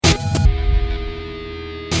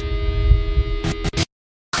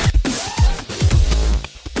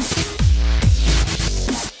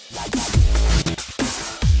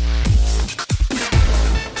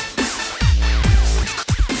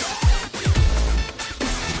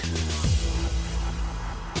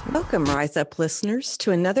Welcome, Rise Up listeners,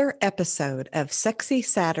 to another episode of Sexy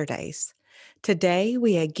Saturdays. Today,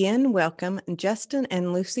 we again welcome Justin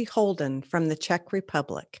and Lucy Holden from the Czech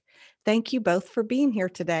Republic. Thank you both for being here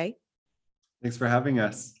today. Thanks for having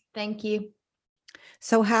us. Thank you.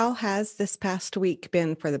 So, how has this past week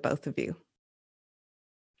been for the both of you?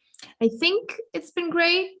 I think it's been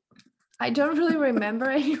great. I don't really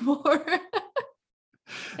remember anymore.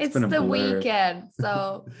 It's the blur. weekend,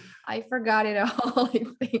 so I forgot it all, I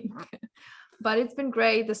think. But it's been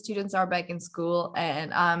great. The students are back in school,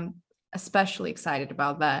 and I'm especially excited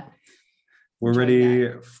about that. We're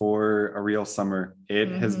ready for a real summer. It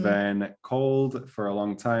has been cold for a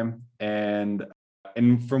long time, and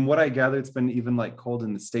from what I gather, it's been even like cold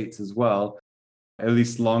in the States as well, at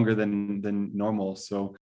least longer than normal.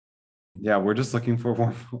 So yeah, we're just looking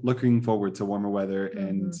forward to warmer weather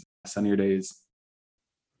and sunnier days.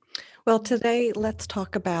 Well, today let's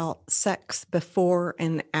talk about sex before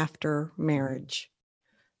and after marriage.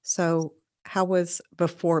 So, how was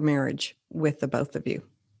before marriage with the both of you?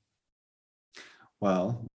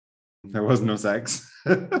 Well, there was no sex.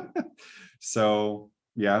 So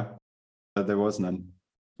yeah, there was none.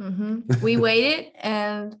 We waited,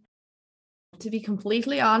 and to be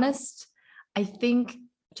completely honest, I think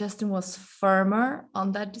Justin was firmer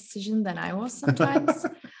on that decision than I was sometimes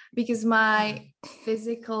because my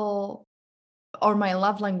physical or my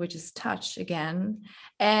love language is touch again.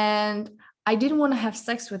 And I didn't want to have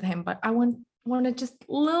sex with him, but I wanted just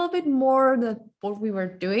a little bit more than what we were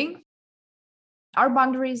doing. Our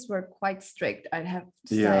boundaries were quite strict, I'd have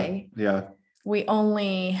to say. Yeah. We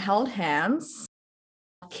only held hands,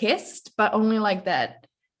 kissed, but only like that.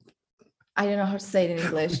 I don't know how to say it in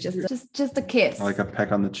English. Just a kiss. Like a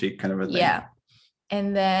peck on the cheek kind of a thing. Yeah.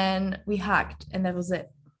 And then we hugged, and that was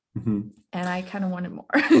it. And I kind of wanted more.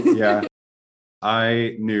 Yeah.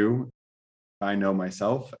 I know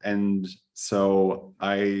myself. And so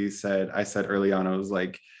I said early on, I was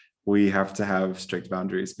like, we have to have strict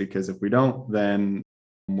boundaries, because if we don't, then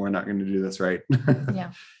we're not going to do this right.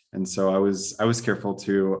 Yeah. And so I was careful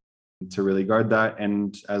to really guard that.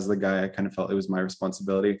 And as the guy, I kind of felt it was my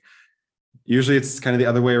responsibility. Usually it's kind of the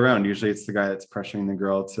other way around. Usually it's the guy that's pressuring the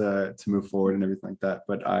girl to move forward and everything like that.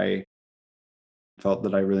 But I felt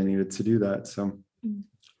that I really needed to do that. So. And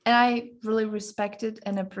I really respected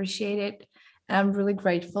and appreciated, and I'm really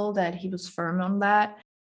grateful that he was firm on that.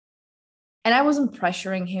 And I wasn't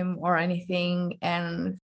pressuring him or anything.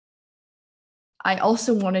 And I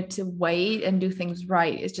also wanted to wait and do things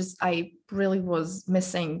right. It's just I really was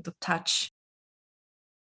missing the touch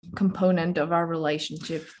component of our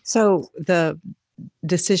relationship. So the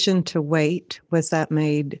decision to wait, was that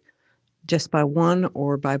made just by one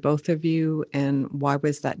or by both of you? And why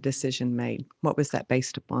was that decision made? What was that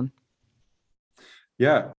based upon?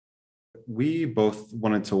 Yeah, we both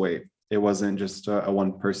wanted to wait. It wasn't just a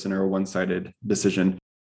one person or a one-sided decision.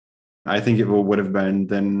 I think if it would have been,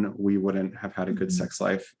 then we wouldn't have had a good sex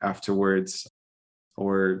life afterwards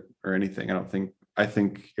or anything. I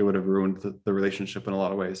think it would have ruined the relationship in a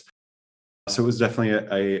lot of ways. So it was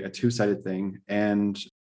definitely a two-sided thing. And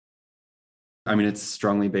I mean, it's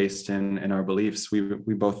strongly based in our beliefs. We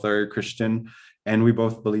both are Christian, and we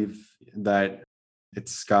both believe that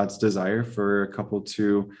it's God's desire for a couple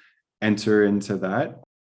to enter into that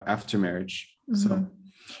after marriage. So,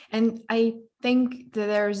 and I think that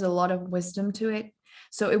there's a lot of wisdom to it.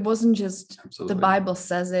 So it wasn't just absolutely. The Bible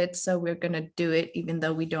says it, so we're going to do it even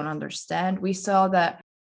though we don't understand. We saw that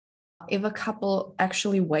if a couple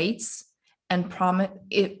actually waits and promise,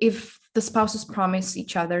 if the spouses promise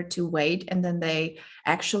each other to wait and then they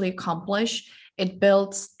actually accomplish, it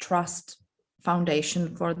builds trust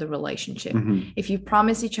foundation for the relationship. If you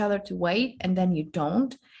promise each other to wait and then you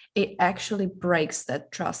don't, it actually breaks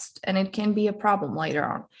that trust, and it can be a problem later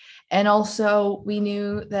on. And also we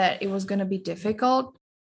knew that it was going to be difficult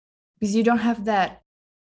because you don't have that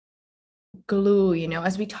glue,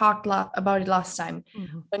 as we talked about it last time.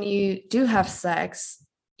 When you do have sex,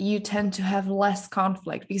 you tend to have less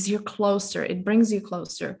conflict because you're closer. It brings you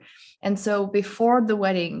closer. And so before the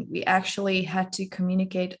wedding, we actually had to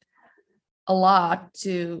communicate a lot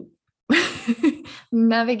to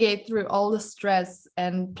navigate through all the stress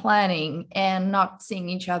and planning and not seeing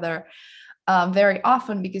each other very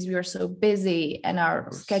often because we were so busy and our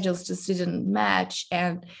schedules just didn't match,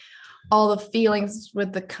 and all the feelings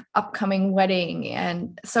with the upcoming wedding.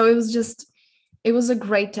 And so it was a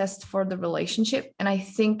great test for the relationship. And I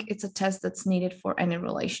think it's a test that's needed for any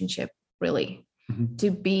relationship, really,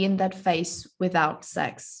 to be in that phase without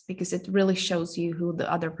sex, because it really shows you who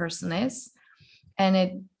the other person is. And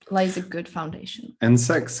it lays a good foundation. And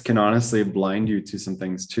sex can honestly blind you to some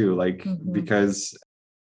things too, like because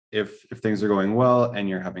if things are going well and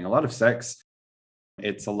you're having a lot of sex,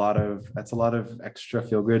 that's a lot of extra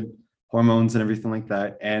feel good hormones and everything like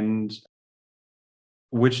that. And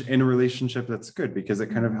which in a relationship, that's good because it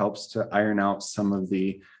kind of helps to iron out some of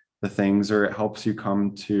the things, or it helps you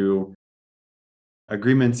come to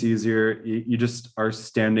agreements easier. You just are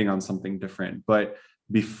standing on something different. But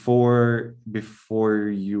before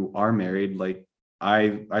you are married, like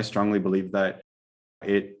I strongly believe that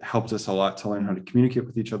it helped us a lot to learn how to communicate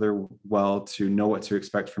with each other well, to know what to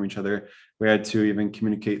expect from each other. We had to even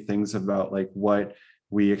communicate things about like what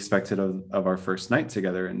we expected of our first night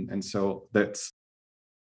together. And so that's,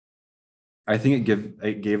 I think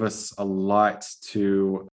it gave us a lot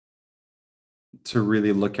to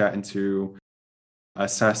really look at and to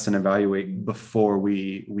assess and evaluate before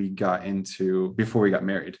we got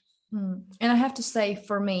married. And I have to say,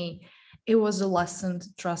 for me, it was a lesson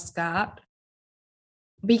to trust God,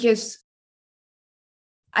 because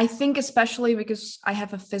I think, especially because I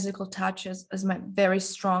have a physical touch as my very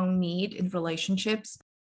strong need in relationships,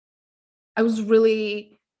 I was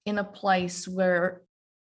really in a place where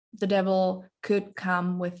the devil could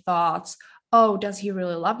come with thoughts, oh, does he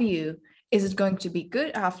really love you? Is it going to be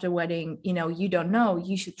good after wedding? You don't know.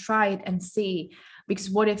 You should try it and see, because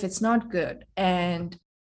what if it's not good? And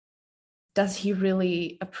does he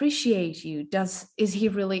really appreciate you? Is he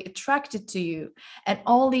really attracted to you? And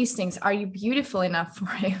all these things, are you beautiful enough for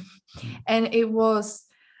him? And it was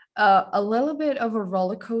a little bit of a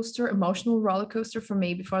emotional roller coaster for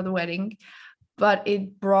me before the wedding, but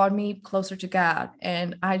it brought me closer to God.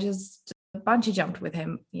 And I just bungee jumped with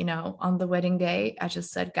him, on the wedding day. I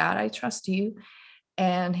just said, God, I trust you.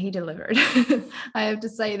 And he delivered. I have to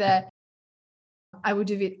say that I would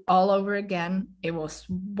do it all over again. It was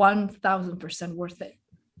 1000% worth it.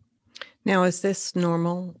 Now, is this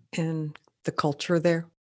normal in the culture there?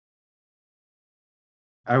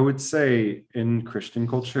 I would say in Christian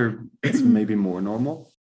culture, it's maybe more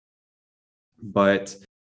normal, but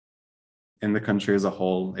in the country as a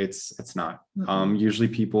whole, it's not. Usually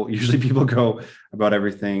people go about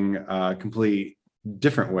everything a complete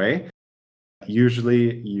different way.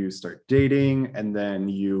 Usually you start dating and then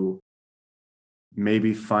you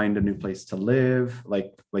maybe find a new place to live,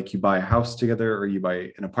 like you buy a house together or you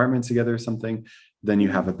buy an apartment together or something, then you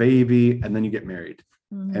have a baby and then you get married.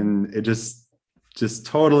 And it just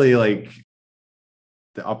totally like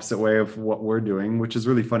the opposite way of what we're doing, which is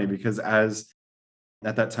really funny because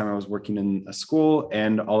at that time I was working in a school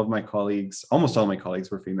and almost all of my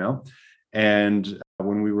colleagues were female. And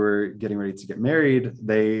when we were getting ready to get married,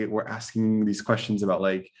 they were asking these questions about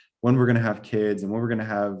like when we're going to have kids and when we're going to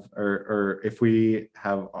have, or if we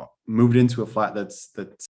have moved into a flat that's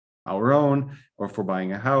our own, or if we're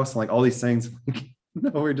buying a house, and like all these things.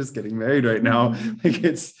 No, we're just getting married right now. Like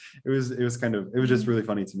it was just really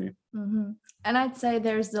funny to me. And I'd say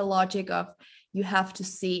there's the logic of you have to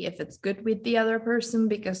see if it's good with the other person,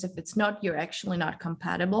 because if it's not, you're actually not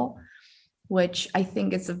compatible, which I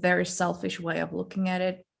think is a very selfish way of looking at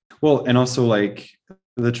it. Well, and also like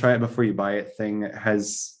the try it before you buy it thing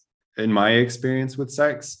has, in my experience with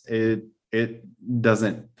sex, it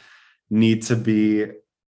doesn't need to be,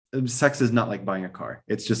 sex is not like buying a car.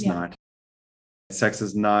 It's just not. Sex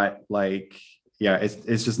is not like,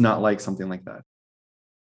 it's just not like something like that.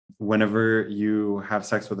 Whenever you have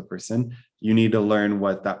sex with a person, you need to learn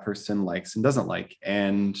what that person likes and doesn't like.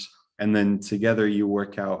 And then together you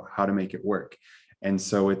work out how to make it work. And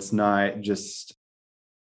so it's not just,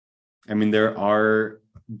 I mean, there are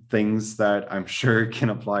things that I'm sure can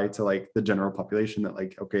apply to like the general population that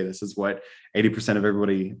like, okay, this is what 80% of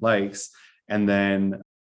everybody likes. And then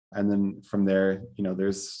from there,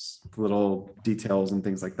 there's little details and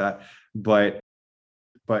things like that. But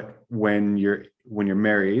when you're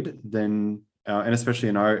married, then and especially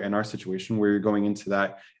in our situation where you're going into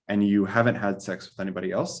that and you haven't had sex with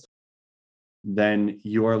anybody else, then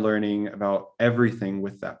you are learning about everything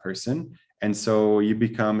with that person. And so you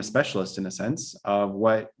become a specialist in a sense of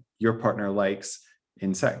what your partner likes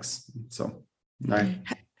in sex. So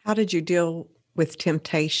how did you deal with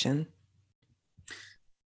temptation?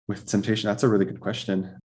 With temptation, that's a really good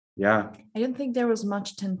question. Yeah. I don't think there was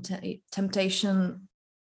much temptation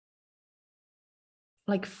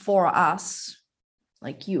like for us,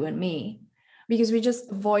 like you and me, because we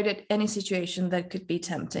just avoided any situation that could be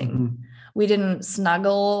tempting. We didn't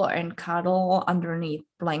snuggle and cuddle underneath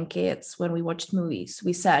blankets when we watched movies.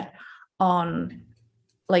 We sat on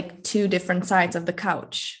like two different sides of the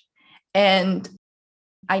couch, and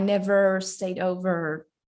I never stayed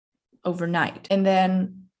overnight. And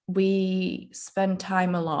then we spend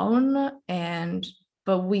time alone,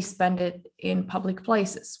 but we spend it in public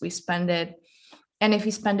places. We spend it And if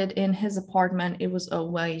we spent it in his apartment, it was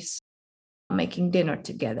always making dinner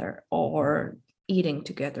together or eating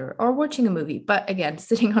together or watching a movie, but again,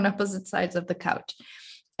 sitting on opposite sides of the couch.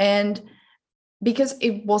 And because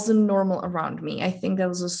it wasn't normal around me, I think that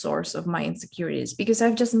was a source of my insecurities, because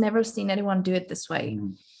I've just never seen anyone do it this way.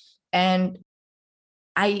 And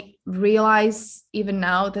I realize even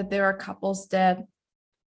now that there are couples that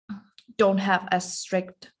don't have as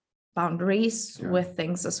strict boundaries with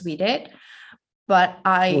things as we did. But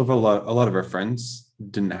a lot of our friends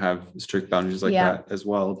didn't have strict boundaries like that as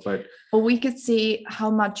well. But we could see how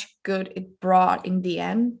much good it brought in the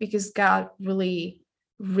end, because God really,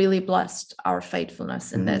 really blessed our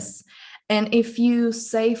faithfulness in this. And if you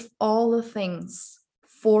save all the things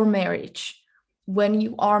for marriage, when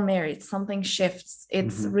you are married, something shifts.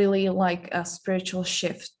 It's really like a spiritual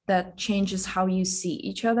shift that changes how you see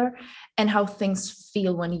each other and how things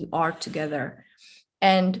feel when you are together.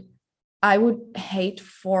 And I would hate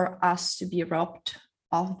for us to be robbed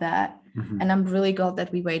of that. And I'm really glad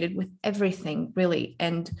that we waited with everything, really.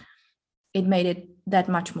 And it made it that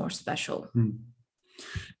much more special.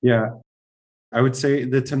 Yeah. I would say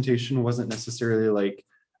the temptation wasn't necessarily like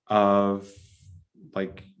of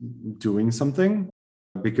like doing something,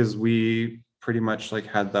 because we pretty much like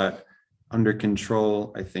had that under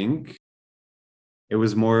control. I think it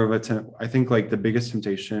was more of I think like the biggest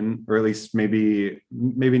temptation, or at least maybe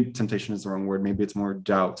temptation is the wrong word. Maybe it's more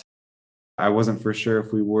doubt. I wasn't for sure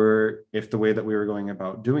if the way that we were going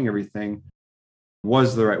about doing everything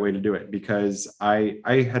was the right way to do it, because I've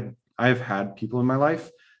had people in my life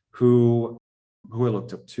who I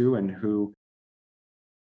looked up to, and who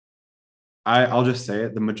I'll just say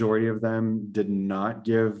it, the majority of them did not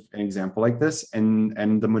give an example like this,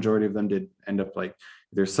 and the majority of them did end up like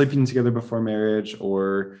either sleeping together before marriage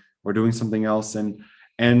or doing something else, and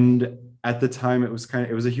at the time it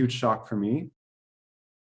was a huge shock for me.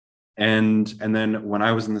 And then when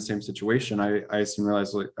I was in the same situation, I soon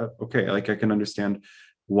realized, like, okay, like I can understand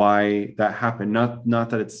why that happened. Not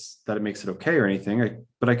that it makes it okay or anything,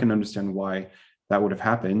 but I can understand why that would have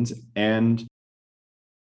happened. And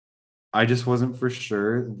I just wasn't for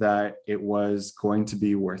sure that it was going to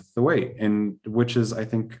be worth the wait, and which is, I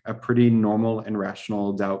think, a pretty normal and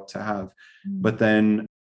rational doubt to have. But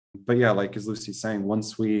yeah, like as Lucy's saying,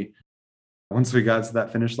 once we got to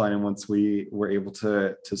that finish line, and once we were able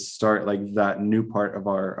to start like that new part of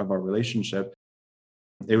our relationship,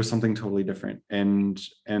 it was something totally different. And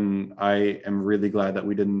I am really glad that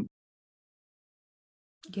we didn't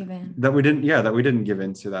give in. That we didn't give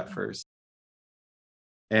in to that first.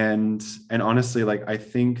 And honestly, like I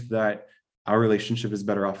think that our relationship is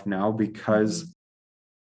better off now because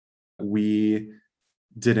we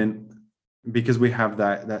have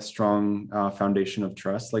that strong foundation of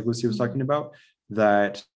trust, like Lucy was talking about,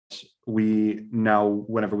 that we now,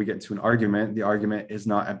 whenever we get into an argument, the argument is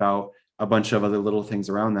not about a bunch of other little things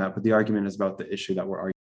around that, but the argument is about the issue that we're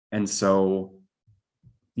arguing. And so,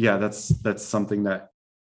 yeah, that's something that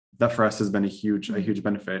for us has been a huge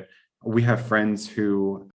benefit. We have friends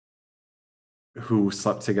who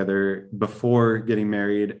slept together before getting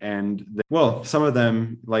married, and some of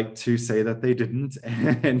them like to say that they didn't,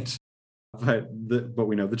 but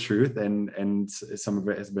we know the truth, and some of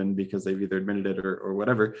it has been because they've either admitted it or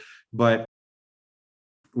whatever. But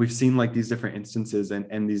we've seen like these different instances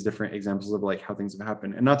and these different examples of like how things have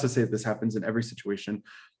happened. And not to say that this happens in every situation,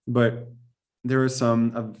 but there are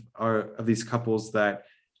some of these couples that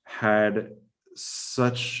had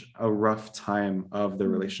such a rough time of the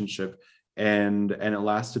relationship, and it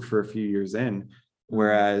lasted for a few years in.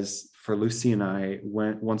 Whereas for Lucy and I,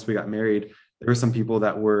 once we got married, there were some people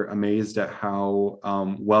that were amazed at how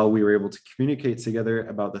well we were able to communicate together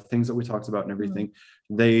about the things that we talked about and everything.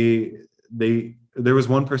 There was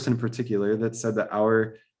one person in particular that said that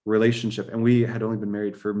our relationship, and we had only been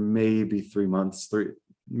married for maybe 3 months,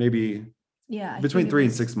 between 3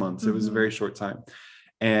 and 6 months. It was a very short time.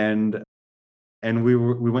 And we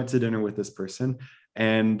went to dinner with this person,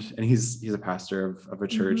 and he's a pastor of a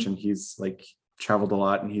church, and he's like traveled a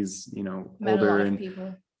lot, and he's older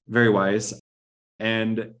and very wise.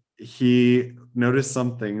 And he noticed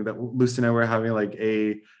something that Lucy and I were having, like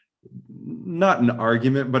not an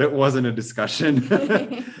argument, but it wasn't a discussion.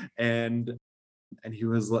 and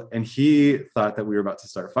he thought that we were about to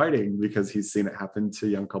start fighting, because he's seen it happen to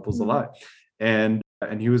young couples a lot. And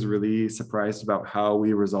he was really surprised about how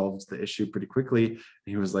we resolved the issue pretty quickly. And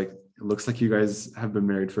he was like, it looks like you guys have been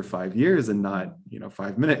married for 5 years and not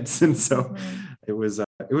 5 minutes. And so it was a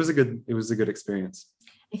good experience.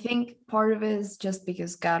 I think part of it is just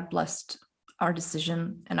because God blessed our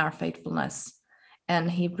decision and our faithfulness, and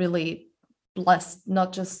he really blessed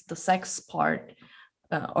not just the sex part,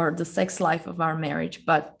 or the sex life of our marriage,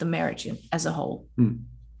 but the marriage as a whole.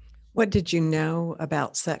 What did you know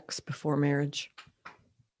about sex before marriage?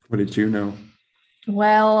 What did you know?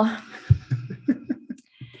 Well,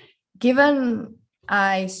 given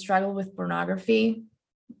I struggled with pornography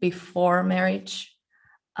before marriage,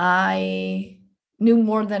 I knew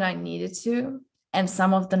more than I needed to. And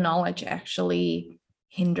some of the knowledge actually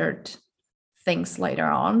hindered things later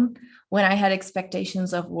on when I had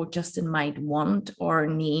expectations of what Justin might want or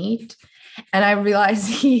need. And I realized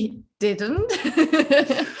he didn't.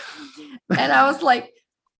 And I was like,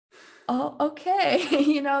 oh,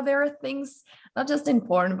 okay. There are things, not just in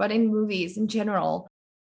porn, but in movies in general,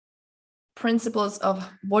 principles of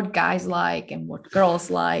what guys like and what girls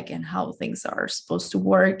like and how things are supposed to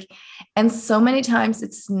work. And so many times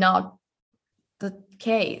it's not the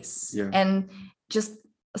case. Yeah. And just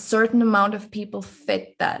a certain amount of people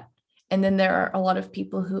fit that. And then there are a lot of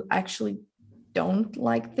people who actually don't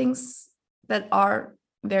like things that are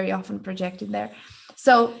very often projected there.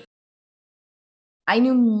 So I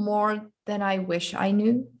knew more than I wish I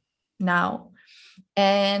knew now.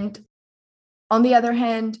 And on the other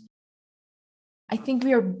hand, I think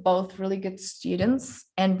we are both really good students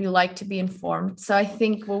and we like to be informed. So I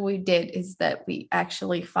think what we did is that we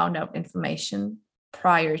actually found out information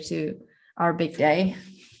prior to our big day.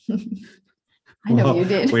 I know you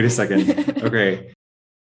did. Wait a second. Okay.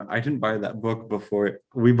 I didn't buy that book before.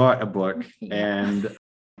 We bought a book, Yeah. and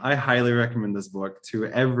I highly recommend this book to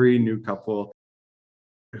every new couple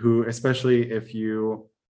who, especially if you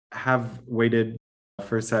have waited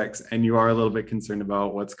for sex and you are a little bit concerned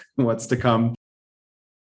about what's to come.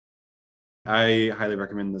 I highly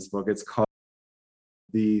recommend this book. It's called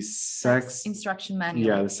The Sex Instruction Manual.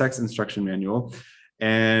 Yeah, the Sex Instruction Manual.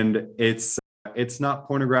 And it's not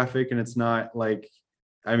pornographic, and it's not like,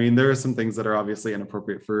 I mean, there are some things that are obviously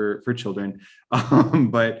inappropriate for children,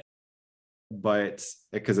 but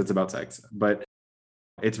because it's about sex, but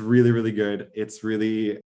it's really, really good. It's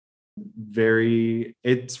really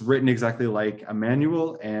it's written exactly like a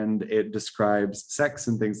manual, and it describes sex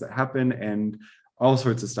and things that happen and all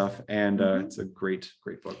sorts of stuff. And it's a great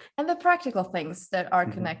book. And the practical things that are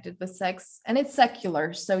connected with sex. And it's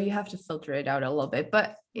secular, so you have to filter it out a little bit,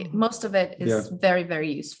 but most of it is very,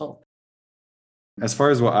 very useful. As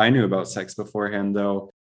far as what I knew about sex beforehand,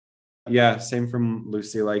 though, yeah, same from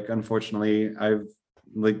Lucy. Like, unfortunately,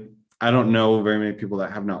 I don't know very many people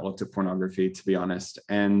that have not looked at pornography, to be honest.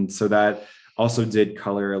 And so that also did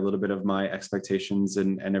color a little bit of my expectations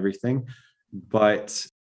and everything. But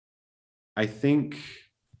I think,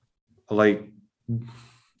 there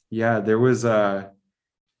was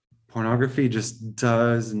pornography just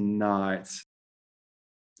does not,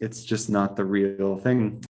 it's just not the real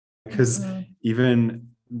thing. Because even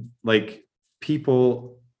like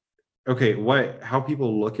people, how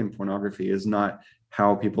people look in pornography is not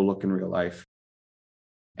how people look in real life.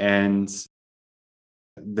 And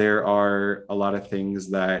there are a lot of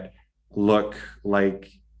things that look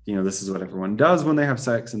like, this is what everyone does when they have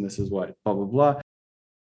sex, and this is what blah, blah, blah.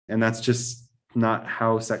 And that's just not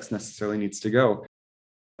how sex necessarily needs to go.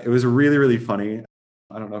 It was really, really funny.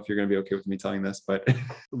 I don't know if you're going to be okay with me telling this, but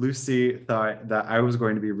Lucy thought that I was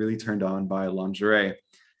going to be really turned on by lingerie.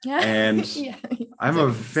 And if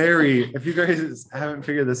you guys haven't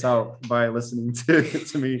figured this out by listening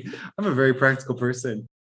to me, I'm a very practical person.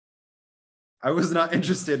 I was not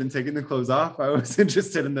interested in taking the clothes off. I was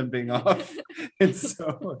interested in them being off. And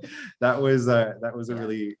so that was a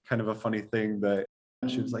really kind of a funny thing that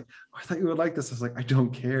she was like, oh, I thought you would like this. I was like, I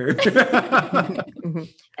don't care. And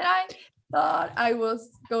I thought I was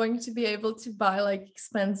going to be able to buy like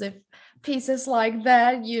expensive pieces like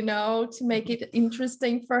that, to make it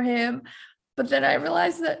interesting for him. But then I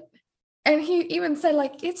realized that, and he even said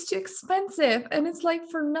like, it's too expensive and it's like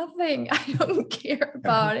for nothing. I don't care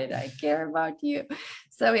about it. I care about you.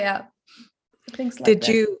 So yeah, things like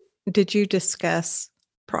that. Did you discuss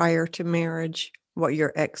prior to marriage what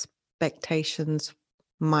your expectations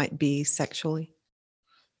might be sexually?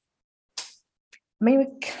 I mean, we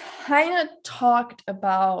kind of talked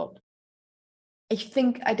about, I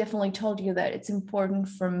think I definitely told you that it's important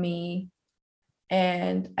for me.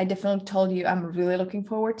 And I definitely told you I'm really looking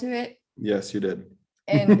forward to it. Yes, you did.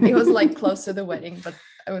 And it was like close to the wedding, but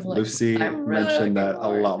I was like, Lucy I'm really mentioned that a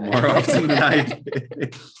lot more often than I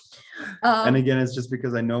did. And again, it's just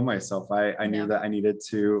because I know myself. I knew that I needed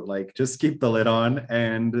to just keep the lid on,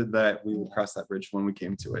 and that we would cross that bridge when we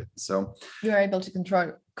came to it. So you're able to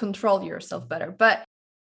control yourself better. But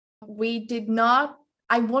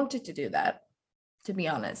I wanted to do that, to be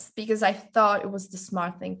honest, because I thought it was the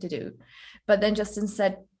smart thing to do. But then Justin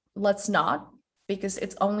said, let's not, because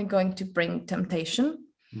it's only going to bring temptation.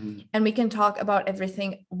 Mhm. And we can talk about everything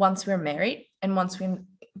once we're married and once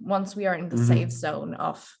we are in the safe zone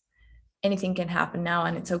of anything can happen now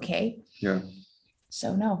and it's okay. Yeah.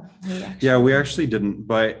 So no, we actually didn't,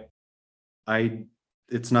 but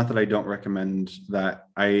it's not that I don't recommend that.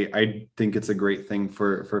 I think it's a great thing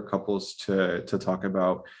for couples to talk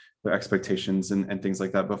about their expectations and things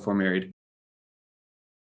like that before married.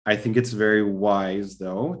 I think it's very wise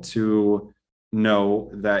though to know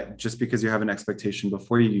that just because you have an expectation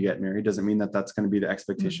before you get married doesn't mean that that's going to be the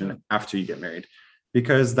expectation after you get married,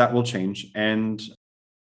 because that will change, and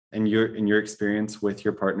your experience with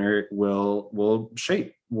your partner will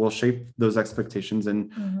shape those expectations,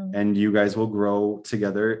 and you guys will grow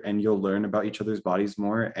together and you'll learn about each other's bodies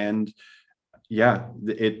more. And yeah,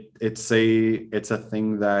 it's a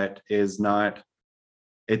thing that is not,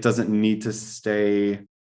 it doesn't need to stay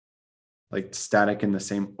like static and the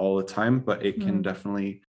same all the time, but it can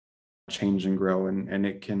definitely change and grow, and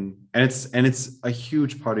it can, and it's a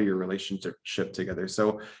huge part of your relationship together.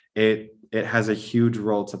 So it has a huge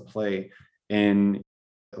role to play in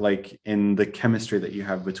the chemistry that you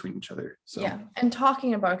have between each other. So yeah, and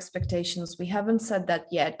talking about expectations, we haven't said that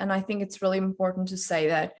yet, and I think it's really important to say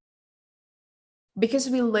that because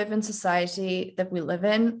we live in society that we live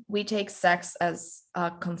in, we take sex as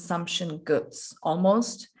consumption goods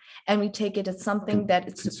almost, and we take it as something that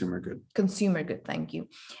it's consumer good, thank you.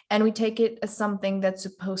 And we take it as something that's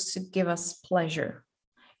supposed to give us pleasure.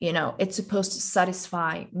 It's supposed to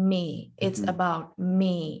satisfy me. It's about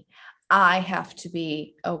me. I have to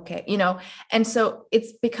be okay, and so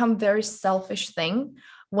it's become very selfish thing,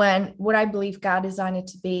 when what I believe God designed it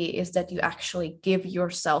to be is that you actually give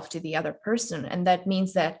yourself to the other person. And that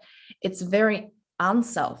means that it's very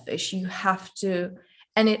unselfish. You have to,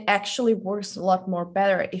 and it actually works a lot more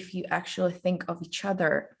better if you actually think of each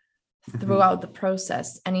other throughout the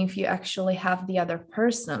process. And if you actually have the other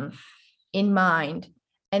person in mind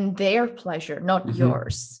and their pleasure, not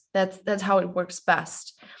yours. That's how it works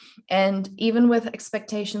best. And even with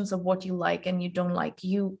expectations of what you like and you don't like,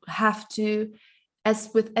 you have to, as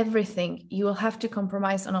with everything, you will have to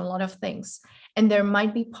compromise on a lot of things. And there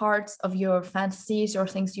might be parts of your fantasies or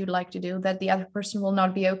things you'd like to do that the other person will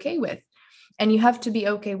not be okay with. And you have to be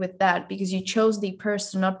okay with that, because you chose the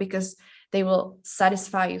person, not because they will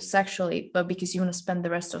satisfy you sexually, but because you want to spend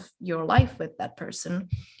the rest of your life with that person.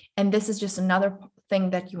 And this is just another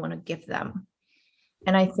thing that you want to give them.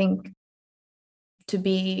 And I think to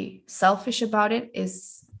be selfish about it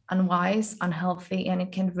is unwise, unhealthy, and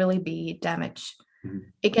it can really be damage.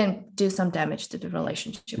 It can do some damage to the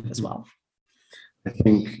relationship as well. I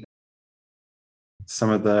think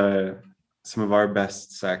some of our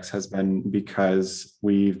best sex has been because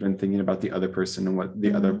we've been thinking about the other person and what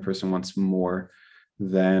the other person wants more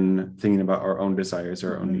than thinking about our own desires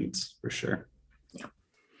or our own needs, for sure. Yeah.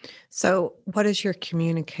 So what is your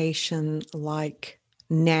communication like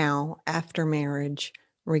now after marriage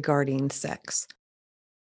regarding sex?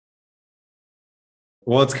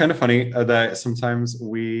 Well, it's kind of funny that sometimes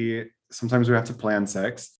we have to plan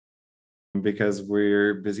sex because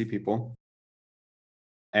we're busy people.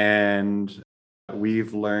 And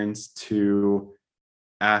we've learned to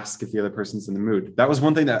ask if the other person's in the mood. That was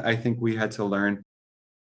one thing that I think we had to learn,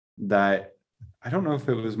 that I don't know if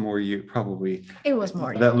it was more you, probably. It was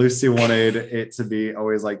more that Lucy wanted it to be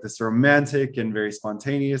always like this romantic and very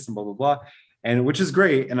spontaneous and blah, blah, blah. And which is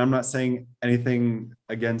great. And I'm not saying anything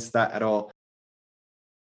against that at all.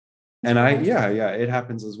 And it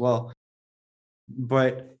happens as well.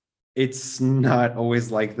 But it's not always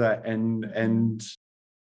like that. And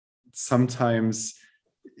sometimes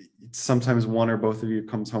one or both of you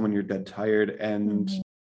comes home and you're dead tired, and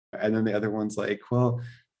then the other one's like, well,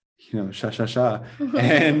 sha.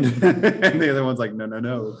 And and the other one's like,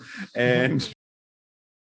 no. And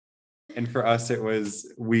for us, it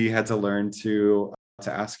was, we had to learn to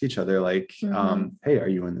ask each other, like, hey, are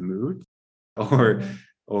you in the mood? Or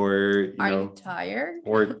are you tired?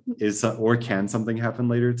 or can something happen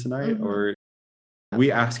later tonight? Or we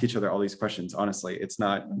ask each other all these questions. Honestly, it's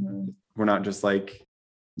not, we're not just like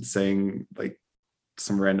saying like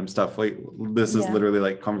some random stuff. Like this is literally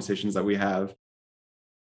like conversations that we have.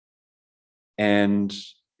 And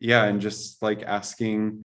and just like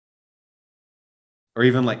asking, or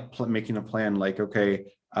even like making a plan, like, okay,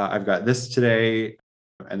 I've got this today.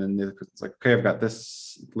 And then the other person's like, okay, I've got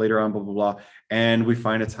this later on, blah, blah, blah. And we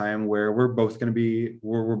find a time where we're both going to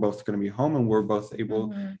be home, and we're both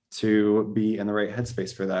able to be in the right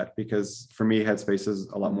headspace for that. Because for me, headspace is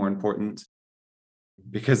a lot more important,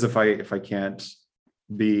 because if I can't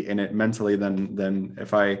be in it mentally, then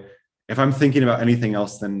if if I'm thinking about anything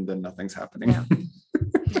else, then nothing's happening. Yeah.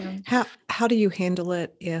 Yeah. How do you handle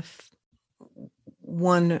it if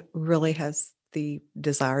one really has the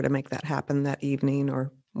desire to make that happen that evening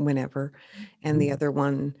or whenever, and the other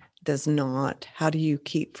one does not? How do you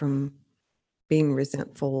keep from being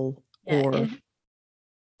resentful Yeah, or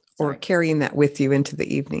sorry. carrying that with you into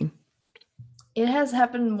the evening? It has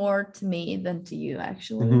happened more to me than to you,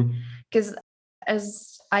 actually, Mhm. because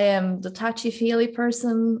as I am the touchy-feely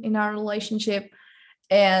person in our relationship,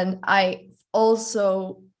 and I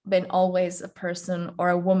also been always a person or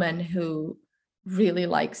a woman who really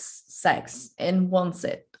likes sex and wants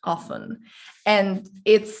it often. And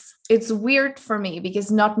it's weird for me because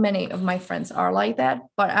not many of my friends are like that,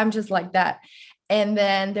 but I'm just like that. And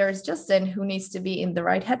then there's Justin, who needs to be in the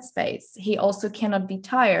right headspace. He also cannot be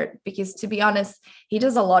tired because, to be honest, he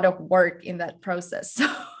does a lot of work in that process.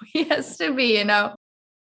 So he has to be,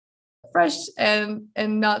 fresh and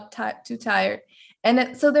not too tired.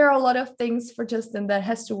 And so there are a lot of things for Justin that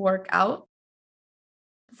has to work out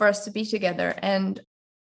for us to be together. And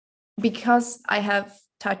because I have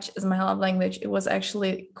touch as my love language, it was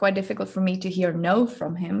actually quite difficult for me to hear no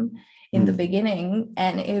from him in the beginning.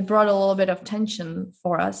 And it brought a little bit of tension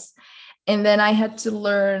for us. And then I had to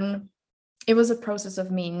learn, it was a process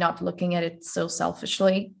of me not looking at it so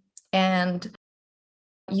selfishly. And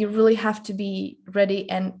you really have to be ready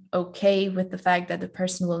and okay with the fact that the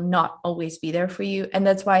person will not always be there for you. And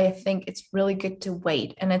that's why I think it's really good to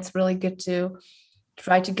wait. And it's really good to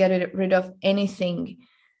try to get rid of anything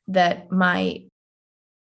that might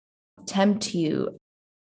tempt you.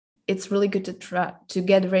 It's really good to try to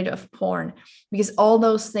get rid of porn, because all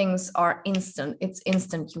those things are instant. It's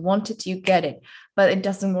instant. You want it, you get it. But it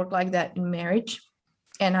doesn't work like that in marriage.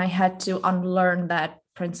 And I had to unlearn that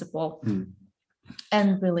principle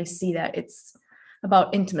and really see that it's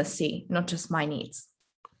about intimacy, not just my needs.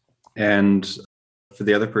 And for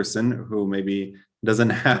the other person who maybe doesn't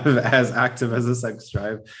have as active as a sex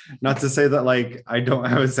drive, not to say that like I don't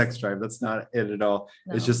have a sex drive, that's not it at all.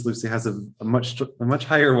 No. It's just Lucy has a much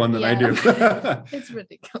higher one than I do. It's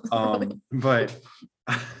ridiculous.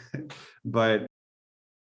 But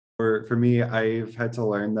for me, I've had to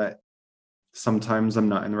learn that sometimes I'm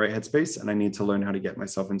not in the right headspace, and I need to learn how to get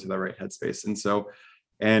myself into the right headspace. And so,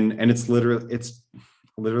 and it's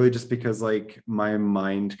literally just because like my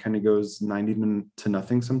mind kind of goes 90 to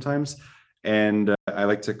nothing sometimes. And I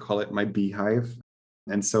like to call it my beehive.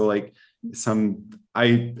 And so like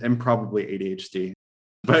I am probably ADHD,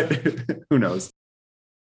 but who knows?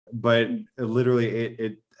 But literally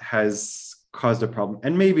it has caused a problem.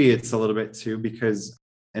 And maybe it's a little bit too, because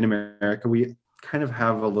in America, we kind of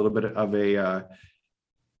have a little bit of a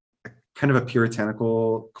kind of a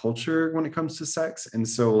puritanical culture when it comes to sex. And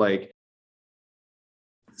so like,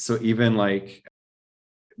 so even like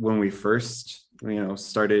when we first,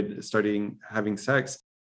 starting having sex,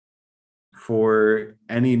 for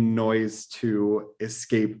any noise to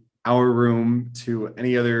escape our room to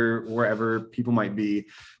any other, wherever people might be,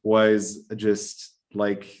 was just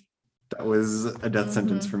like, that was a death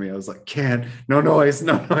sentence for me. I was like, no noise.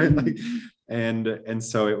 Like, and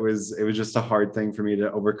so it was just a hard thing for me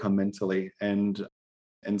to overcome mentally. And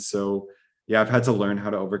so, yeah, I've had to learn how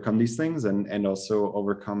to overcome these things and also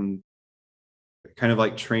overcome, kind of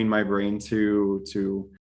like train my brain to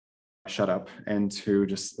shut up and to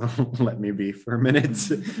just let me be for a minute.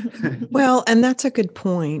 Well, and that's a good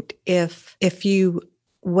point. If you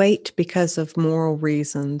wait because of moral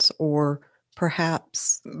reasons, or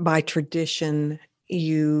perhaps by tradition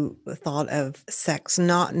you thought of sex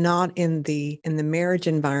not in the marriage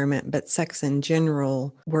environment, but sex in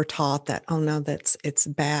general, we're taught that, oh no, it's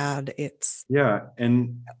bad. It's Yeah,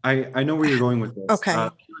 and I know where you're going with this. Okay.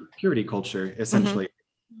 Purity culture, essentially.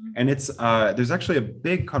 And it's there's actually a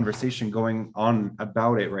big conversation going on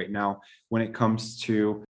about it right now when it comes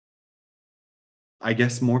to, I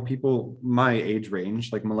guess, more people my age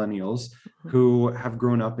range, like millennials, who have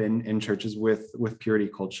grown up in churches with purity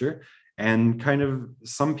culture. And kind of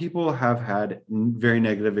some people have had very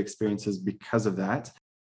negative experiences because of that.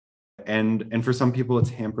 And for some people,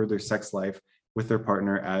 it's hampered their sex life with their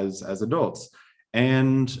partner as adults.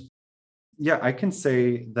 And yeah, I can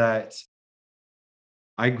say that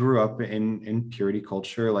I grew up in purity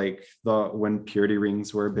culture, like when purity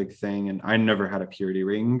rings were a big thing, and I never had a purity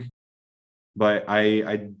ring, but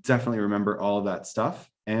I definitely remember all of that stuff.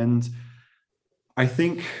 And I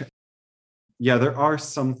think, yeah, there are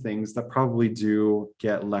some things that probably do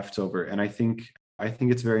get left over. And I think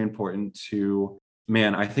it's very important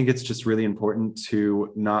I think it's just really important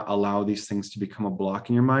to not allow these things to become a block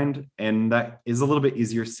in your mind. And that is a little bit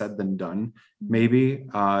easier said than done. Maybe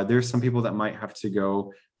there's some people that might have to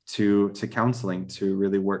go to counseling to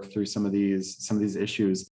really work through some of these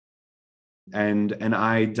issues. And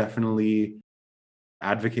I definitely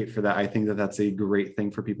advocate for that. I think that that's a great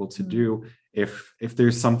thing for people to do. If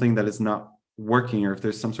there's something that is not working, or if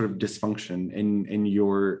there's some sort of dysfunction in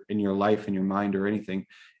your life, in your mind, or anything,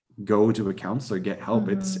 go to a counselor, get help.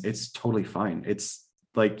 It's totally fine. It's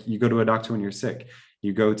like you go to a doctor when you're sick.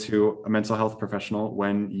 You go to a mental health professional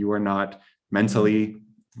when you are not mentally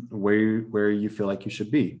where you feel like you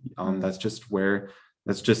should be. That's just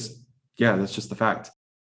the fact.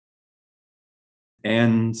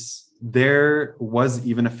 And there was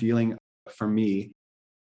even a feeling for me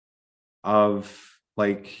of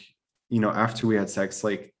like, after we had sex,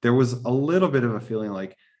 like there was a little bit of a feeling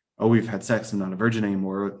like, oh, we've had sex, I'm not a virgin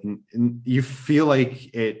anymore. And you feel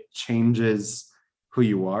like it changes who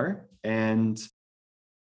you are. And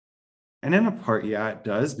in a part, yeah, it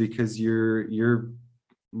does, because you're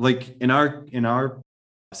like in our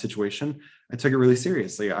situation, I took it really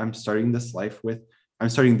seriously. I'm starting this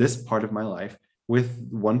part of my life with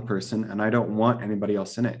one person, and I don't want anybody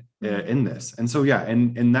else in it, in this. And so, yeah,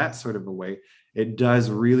 and in that sort of a way, it does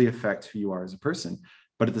really affect who you are as a person.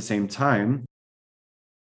 But at the same time,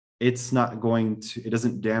 it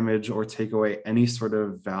doesn't damage or take away any sort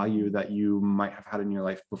of value that you might have had in your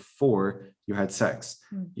life before you had sex.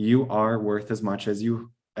 You are worth as much as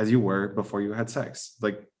you were before you had sex.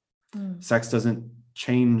 Like sex doesn't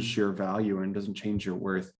change your value and doesn't change your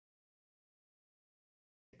worth.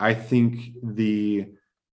 I think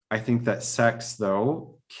that sex,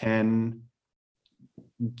 though,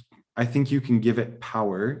 I think you can give it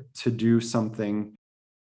power to do something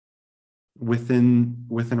within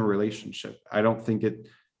a relationship. I don't think that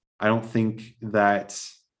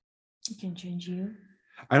it can change you.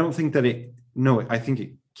 I don't think that I think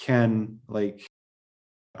it can, like,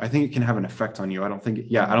 I think it can have an effect on you. I don't think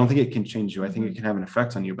it can change you. I think it can have an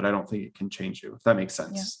effect on you, but I don't think it can change you, if that makes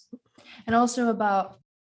sense. Yeah. And also about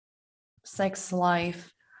sex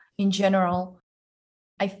life in general,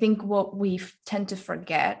 I think what we tend to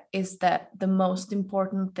forget is that the most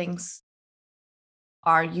important things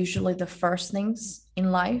are usually the first things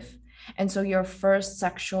in life. And so your first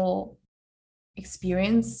sexual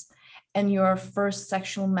experience and your first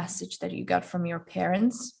sexual message that you got from your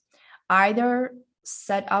parents, either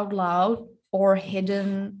said out loud or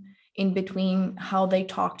hidden in between how they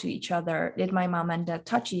talk to each other. Did my mom and dad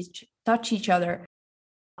touch each other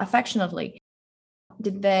affectionately?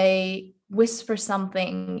 Did they whisper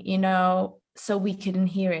something, so we couldn't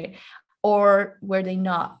hear it? Or were they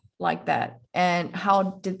not like that? And how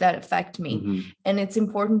did that affect me? And it's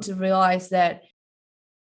important to realize that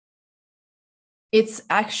it's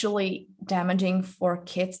actually damaging for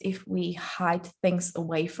kids if we hide things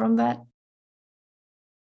away from that.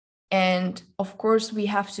 And of course, we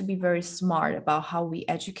have to be very smart about how we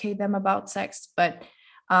educate them about sex. But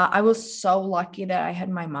I was so lucky that I had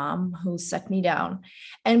my mom who sat me down.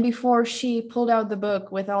 And before she pulled out the book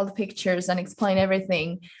with all the pictures and explained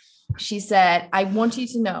everything, she said, I want you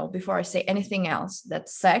to know, before I say anything else, that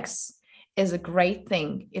sex is a great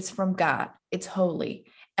thing. It's from God. It's holy.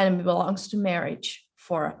 And it belongs to marriage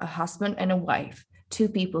for a husband and a wife, two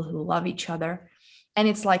people who love each other. And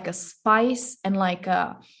it's like a spice and like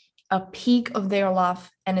a peak of their love.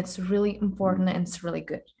 And it's really important and it's really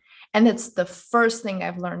good. And it's the first thing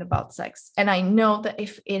I've learned about sex. And I know that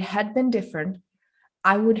if it had been different,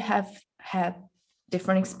 I would have had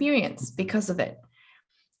different experience because of it.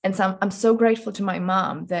 And so I'm so grateful to my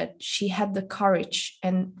mom that she had the courage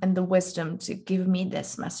and the wisdom to give me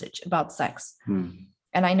this message about sex.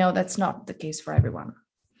 And I know that's not the case for everyone.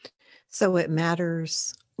 So it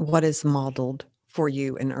matters what is modeled for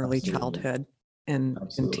you in early childhood and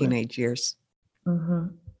in teenage years.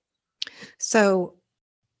 So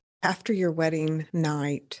after your wedding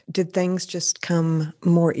night, did things just come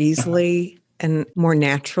more easily and more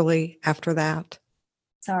naturally after that?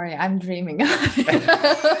 Sorry, I'm dreaming.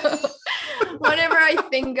 Whenever I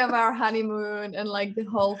think of our honeymoon and like the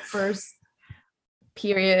whole first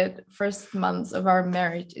months of our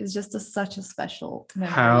marriage, is just such a special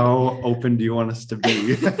memory. How open do you want us to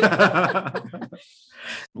be?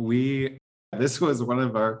 This was one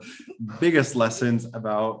of our biggest lessons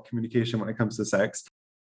about communication when it comes to sex.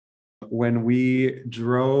 When we're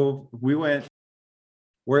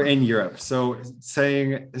in Europe. So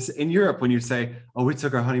saying in Europe, when you say, oh, we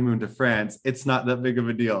took our honeymoon to France, it's not that big of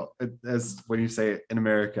a deal as when you say it in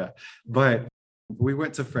America. But we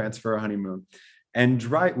went to France for our honeymoon and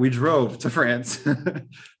we drove to France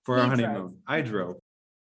for our honeymoon. I drove.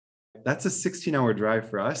 That's a 16-hour drive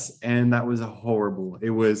for us. And that was it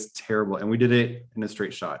was terrible. And we did it in a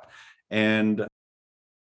straight shot. And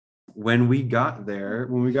when we got there,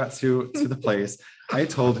 when we got to the place, I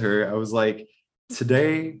told her, I was like,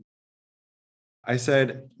 today, I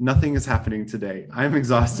said, nothing is happening today. I'm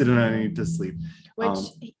exhausted and I need to sleep.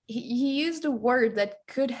 Which he used a word that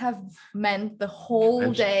could have meant the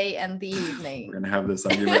whole day and the evening. We're gonna have this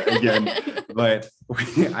argument again, but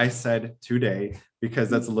I said today because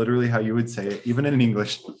that's literally how you would say it, even in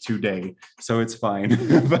English, today. So it's fine.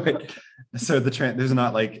 But so there's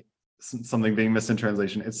not like something being missed in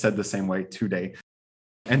translation. It's said the same way, today.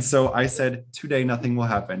 And so I said, today nothing will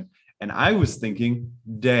happen. And I was thinking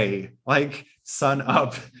day, like sun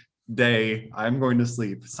up, day, I'm going to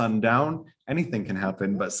sleep. Sun down, anything can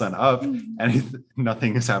happen, but sun up,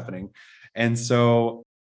 nothing is happening. And so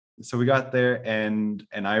we got there and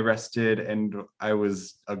I rested and I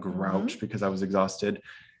was a grouch because I was exhausted.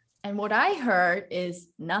 And what I heard is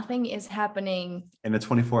nothing is happening In a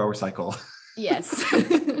 24-hour cycle. Yes.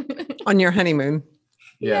 On your honeymoon.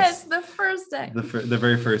 Yes, the first day. The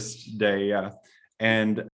very first day, yeah.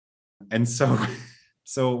 And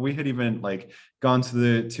so we had even like gone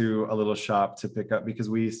to a little shop to pick up because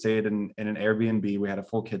we stayed in an Airbnb. We had a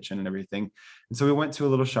full kitchen and everything. And so we went to a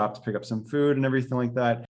little shop to pick up some food and everything like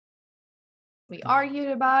that. We argued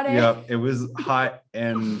about it. Yeah, it was hot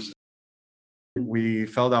and we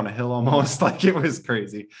fell down a hill almost, like it was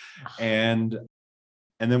crazy. And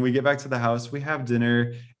then we get back to the house, we have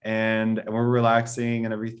dinner and we're relaxing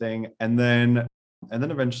and everything. And then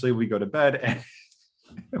eventually we go to bed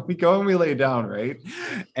and we go and we lay down, right?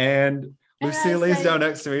 And Lucy lays down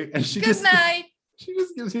next to me and she Good night. She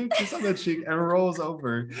just gives me a kiss on the cheek and rolls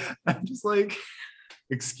over. I'm just like,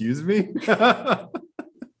 excuse me?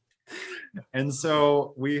 And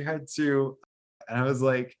so we had to, and I was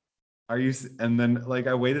like, are you, and then like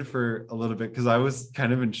I waited for a little bit because I was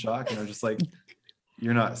kind of in shock and I was just like,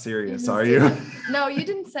 you're not serious, are you? No, you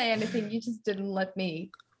didn't say anything. You just didn't let me.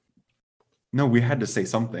 No, we had to say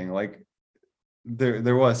something. Like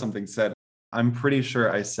there was something said. I'm pretty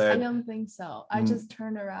sure I said. I don't think so. I just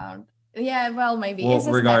turned around. Yeah, well, maybe. Well,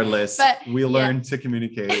 regardless, but we learned to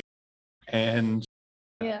communicate, and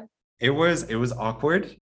yeah, it was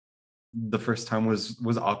awkward. The first time was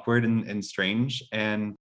awkward and strange,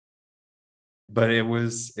 but it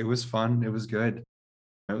was fun. It was good.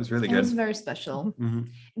 It was really good. It was very special. Mm-hmm.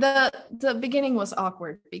 The beginning was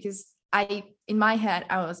awkward because in my head,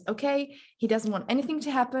 I was, okay, he doesn't want anything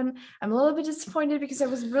to happen. I'm a little bit disappointed because I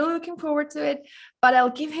was really looking forward to it, but I'll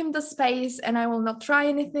give him the space and I will not try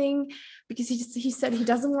anything because he said he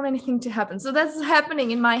doesn't want anything to happen. So that's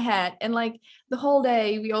happening in my head. And like the whole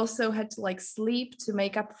day, we also had to like sleep to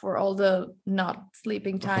make up for all the not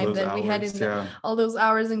sleeping time that we had in all those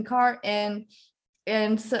hours in car. And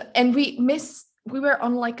we were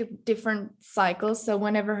on like a different cycle. So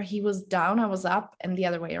whenever he was down, I was up and the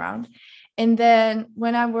other way around. And then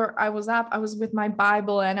when I was up, I was with my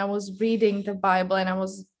Bible and I was reading the Bible and I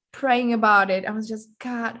was praying about it. I was just,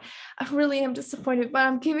 God, I really am disappointed, but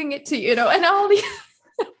I'm giving it to you, and all these.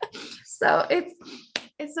 So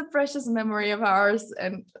it's a precious memory of ours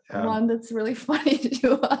and one that's really funny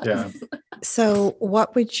to us. Yeah. So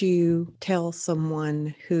what would you tell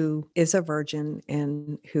someone who is a virgin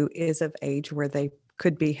and who is of age where they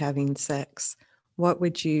could be having sex? What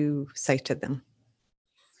would you say to them?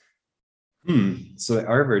 So they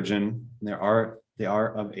are virgin. They are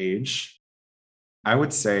of age. I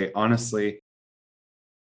would say, honestly,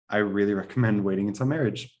 I really recommend waiting until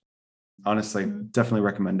marriage. Honestly, definitely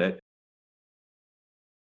recommend it.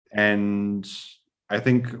 And I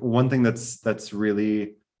think one thing that's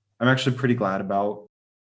really, I'm actually pretty glad about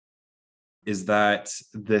is that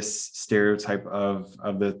this stereotype of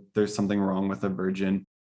there's something wrong with a virgin,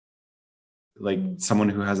 like someone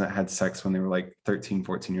who hasn't had sex when they were like 13,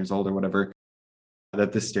 14 years old or whatever,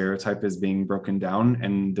 that this stereotype is being broken down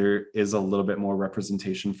and there is a little bit more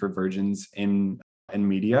representation for virgins in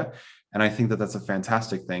media. And I think that that's a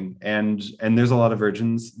fantastic thing. And there's a lot of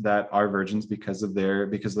virgins that are virgins because of their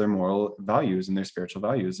moral values and their spiritual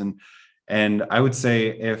values. And I would say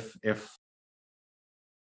if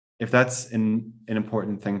that's an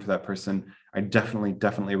important thing for that person, I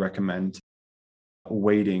definitely recommend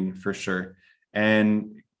waiting for sure.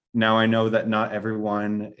 And now I know that not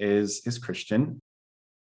everyone is Christian.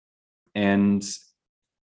 And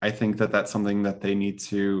I think that that's something that they need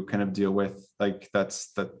to kind of deal with, like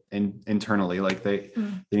internally, like they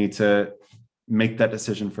need to make that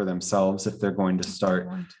decision for themselves if they're going to start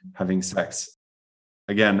having sex.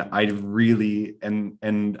 Again, I really, and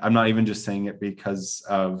I'm not even just saying it because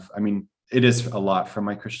of, I mean, it is a lot from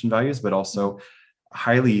my Christian values, but also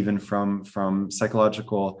highly even from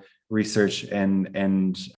psychological research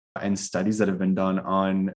and studies that have been done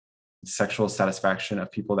on sexual satisfaction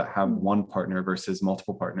of people that have one partner versus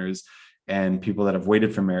multiple partners, and people that have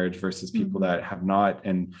waited for marriage versus people that have not.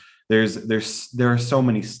 And there are so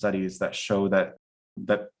many studies that show that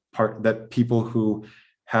people who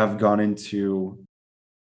have gone into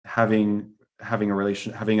having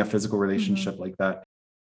a physical relationship like that,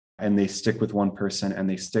 and they stick with one person, and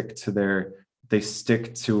they stick to their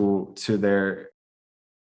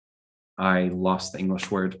I lost the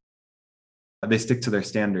English word. They stick to their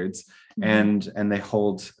standards, and they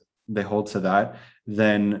hold to that,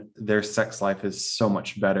 then their sex life is so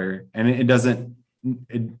much better. And it doesn't,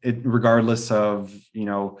 regardless of,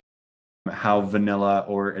 how vanilla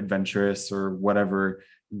or adventurous or whatever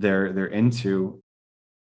they're into,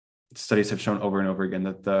 studies have shown over and over again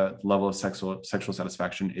that the level of sexual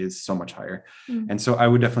satisfaction is so much higher. And so I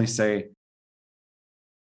would definitely say,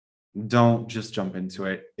 don't just jump into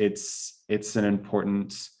it. It's an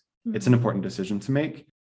important decision to make.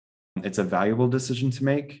 It's a valuable decision to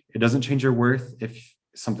make. It doesn't change your worth if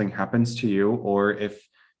something happens to you, or if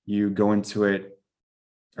you go into it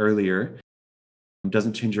earlier. It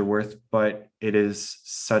doesn't change your worth, but it is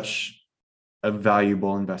such a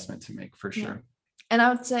valuable investment to make, for sure. And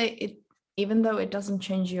I would say even though it doesn't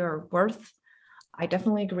change your worth, I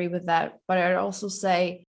definitely agree with that. But I'd also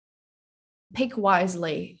say pick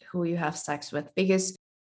wisely who you have sex with, because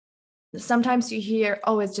sometimes you hear,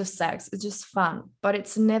 oh, it's just sex, it's just fun, but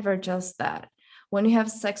it's never just that. When you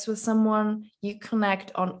have sex with someone, you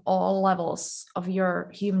connect on all levels of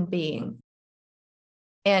your human being,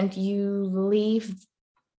 and you leave.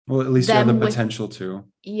 Well, at least you have the potential to.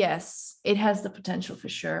 Yes, it has the potential for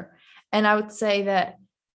sure. And I would say that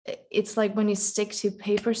it's like when you stick two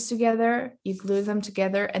papers together, you glue them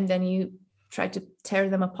together, and then you try to tear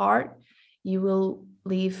them apart, you will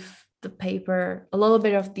leave the paper, a little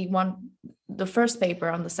bit of the first paper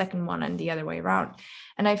on the second one, and the other way around.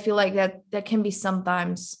 And I feel like that can be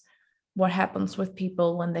sometimes what happens with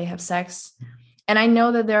people when they have sex. And I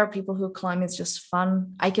know that there are people who claim it's just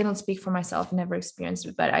fun. I cannot speak for myself, never experienced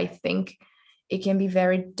it, but I think it can be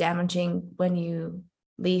very damaging when you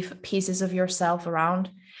leave pieces of yourself around.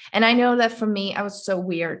 And I know that for me, I was so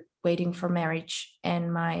weird waiting for marriage,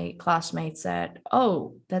 and my classmates said,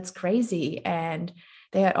 oh, that's crazy. And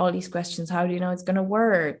they had all these questions. How do you know it's going to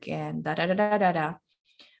work? And da, da, da, da, da, da.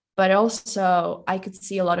 But also I could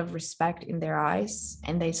see a lot of respect in their eyes,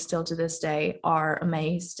 and they still to this day are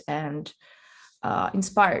amazed and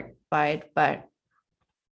inspired by it. But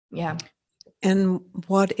yeah. And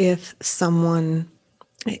what if someone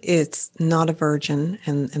is not a virgin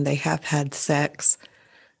and they have had sex,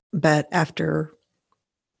 but after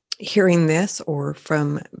hearing this or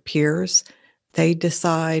from peers, they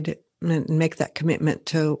decide and make that commitment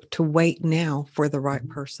to wait now for the right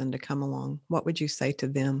person to come along? What would you say to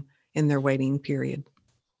them in their waiting period?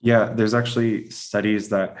 Yeah, there's actually studies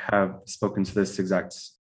that have spoken to this exact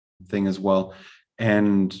thing as well.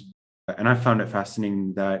 And I found it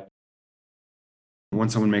fascinating that when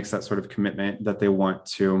someone makes that sort of commitment that they want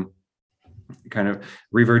to kind of,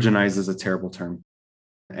 re-virginize is a terrible term.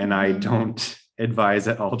 And I don't advise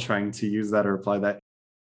at all trying to use that or apply that,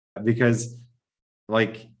 because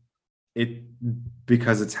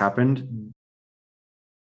it's happened,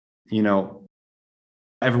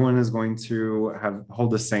 everyone is going to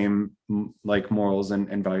hold the same morals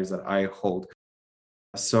and values that I hold.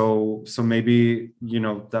 So maybe,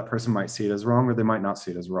 that person might see it as wrong, or they might not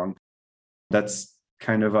see it as wrong. That's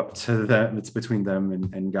kind of up to them. It's between them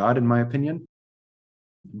and God, in my opinion.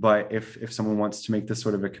 But if someone wants to make this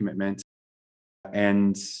sort of a commitment,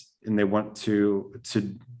 and they want to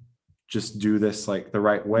just do this the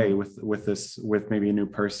right way with maybe a new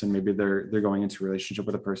person, maybe they're going into a relationship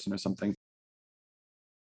with a person or something,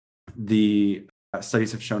 the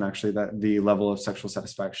studies have shown actually that the level of sexual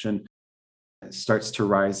satisfaction starts to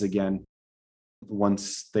rise again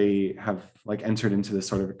once they have entered into this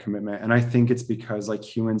sort of a commitment. And I think it's because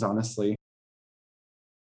humans, honestly,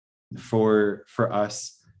 for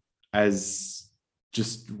us, as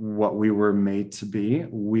just what we were made to be,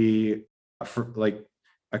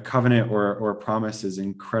 a covenant or a promise is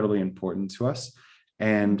incredibly important to us,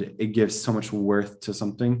 and it gives so much worth to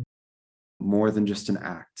something more than just an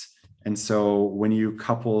act. And so when you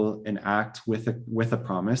couple an act with a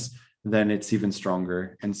promise, then it's even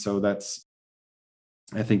stronger. And so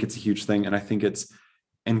I think it's a huge thing. And I think it's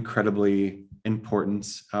incredibly important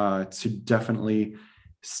to definitely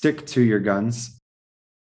stick to your guns.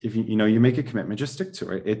 If you make a commitment, just stick to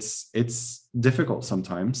it. It's difficult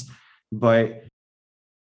sometimes, but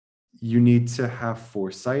you need to have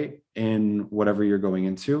foresight in whatever you're going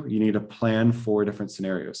into. You need to plan for different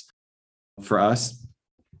scenarios. For us,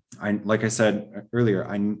 like I said earlier,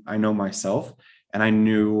 I know myself, and I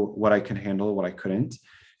knew what I could handle, what I couldn't.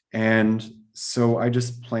 And so I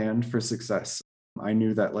just planned for success. I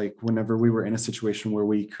knew that like whenever we were in a situation where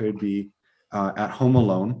we could be at home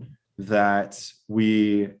alone, that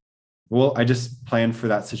I just planned for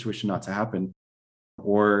that situation not to happen.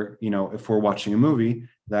 Or, if we're watching a movie,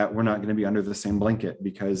 that we're not going to be under the same blanket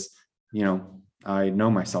because, I know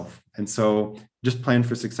myself. And so just plan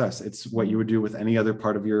for success. It's what you would do with any other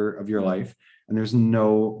part of your life. And there's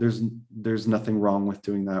nothing wrong with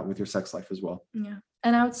doing that with your sex life as well. Yeah.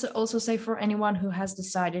 And I would also say for anyone who has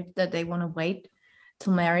decided that they want to wait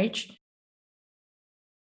till marriage,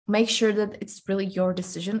 make sure that it's really your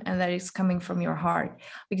decision and that it's coming from your heart.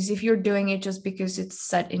 Because if you're doing it just because it's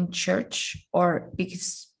set in church or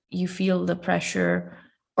because you feel the pressure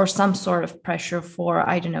or some sort of pressure for,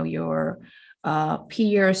 I don't know, your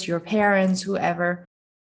peers, your parents, whoever,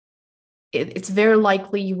 it's very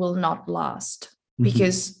likely you will not last,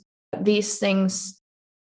 because these things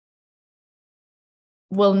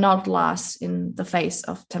will not last in the face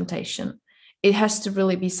of temptation. It has to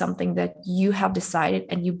really be something that you have decided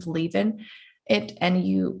and you believe in it and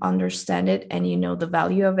you understand it and you know the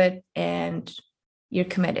value of it and you're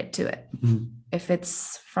committed to it. If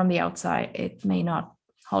it's from the outside, it may not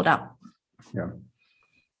hold up. Yeah.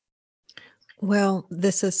 Well,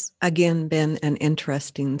 this has again been an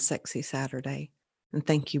interesting Sexy Saturday. And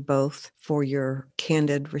thank you both for your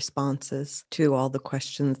candid responses to all the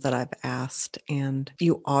questions that I've asked. And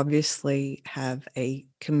you obviously have a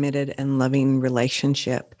committed and loving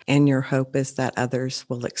relationship, and your hope is that others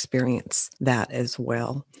will experience that as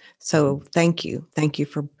well. So thank you. Thank you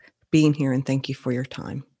for being here, and thank you for your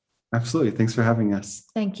time. Absolutely. Thanks for having us.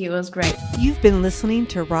 Thank you. It was great. You've been listening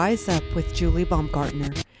to Rise Up with Julie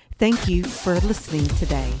Baumgartner. Thank you for listening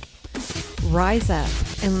today. Rise up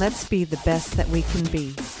and let's be the best that we can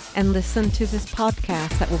be, and listen to this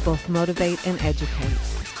podcast that will both motivate and educate.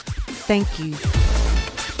 Thank you